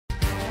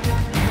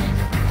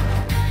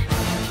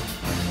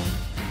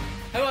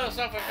Hello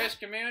SLAPAFISH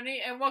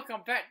community, and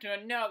welcome back to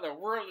another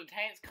World of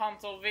Tanks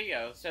console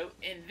video. So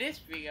in this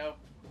video,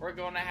 we're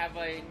going to have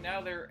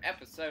another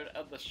episode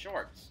of the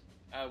shorts,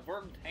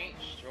 World of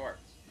Tanks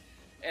shorts.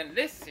 In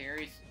this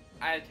series,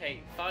 I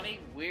take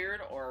funny,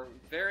 weird, or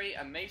very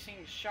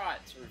amazing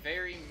shots or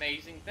very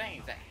amazing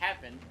things that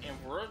happened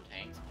in World of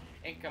Tanks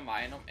and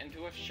combine them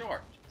into a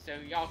short, so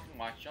y'all can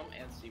watch them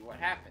and see what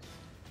happens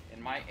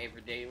in my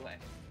everyday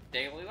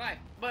daily life.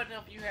 But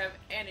if you have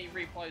any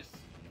replays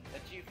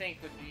that you think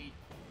would be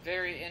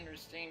very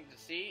interesting to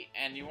see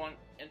and you want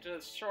into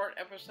a short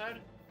episode,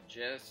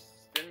 just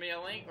send me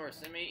a link or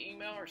send me an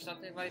email or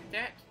something like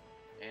that,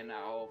 and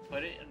I'll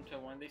put it into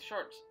one of these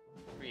shorts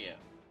for you.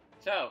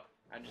 So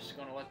I'm just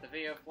going to let the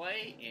video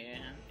play,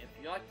 and if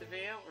you like the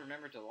video,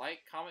 remember to like,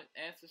 comment,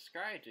 and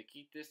subscribe to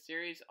keep this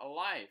series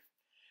alive.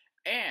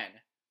 And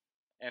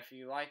if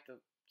you like the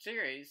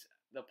series,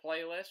 the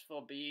playlist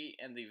will be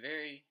in the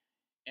very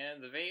end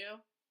of the video,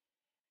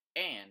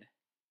 and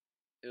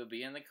it will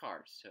be in the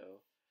cards. So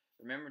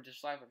remember to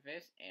slap a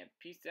fist, and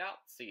peace out.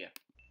 See ya.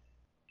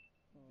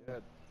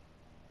 Good.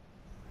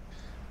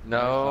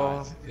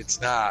 No,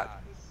 it's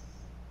not.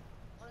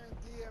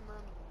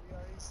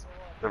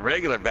 The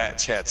regular bat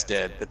chat's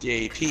dead, but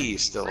the AP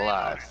is still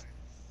alive.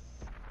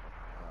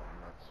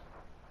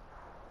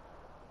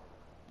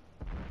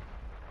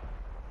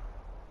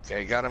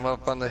 Okay, got him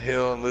up on the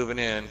hill and moving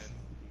in.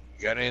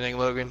 You got anything,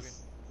 Logan?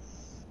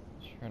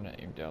 Trying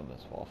to aim down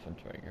this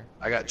Waffen trigger.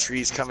 I got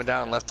trees coming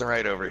down left and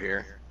right over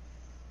here.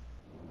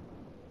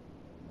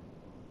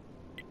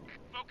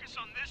 Focus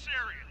on this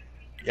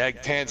area.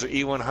 Jagdpanzer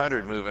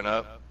E100 moving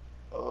up.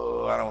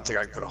 Oh, I don't think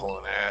I can put a hole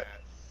in that.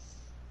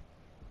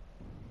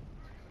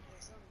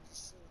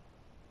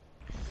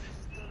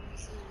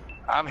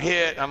 I'm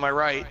hit on my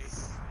right.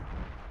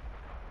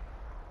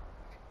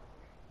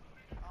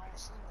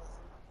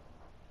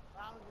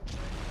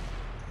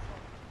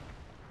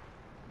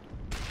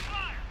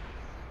 Fire!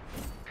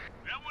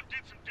 That one did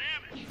some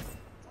damage.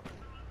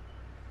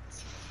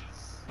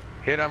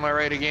 Hit on my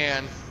right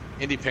again.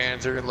 Indy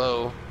Panzer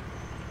low.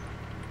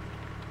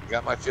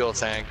 Got my fuel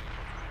tank.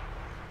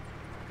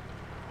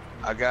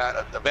 I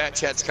got the bat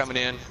chat's coming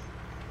in.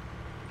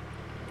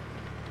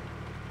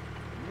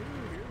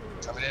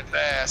 Coming in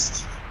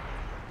fast.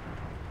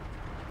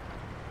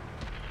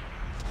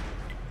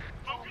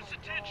 Focus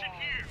attention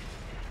here.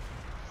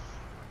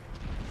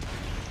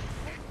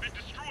 Been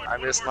destroyed. I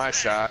missed my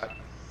shot.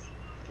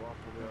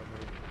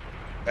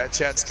 Bat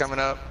chat's coming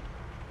up.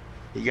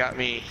 He got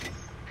me.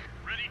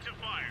 Ready to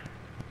fire.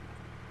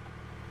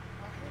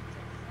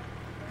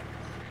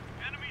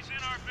 Enemies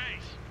in our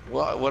base.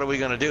 Well, what are we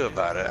going to do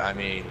about it? I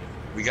mean,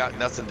 we got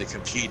nothing to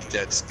compete at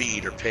that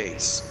speed or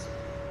pace.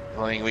 The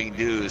only thing we can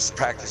do is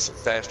practice at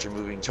faster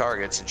moving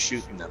targets and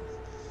shooting them.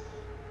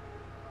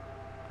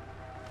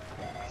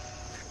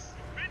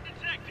 Been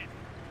detected.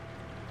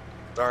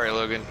 Sorry,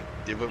 Logan.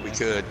 Did what we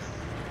could.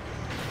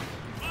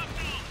 Locked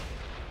on.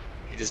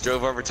 He just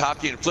drove over top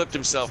of you and flipped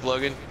himself,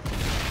 Logan.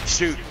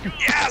 Shoot.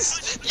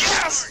 Yes!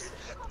 Yes!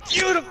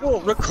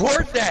 Beautiful!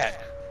 Record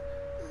that!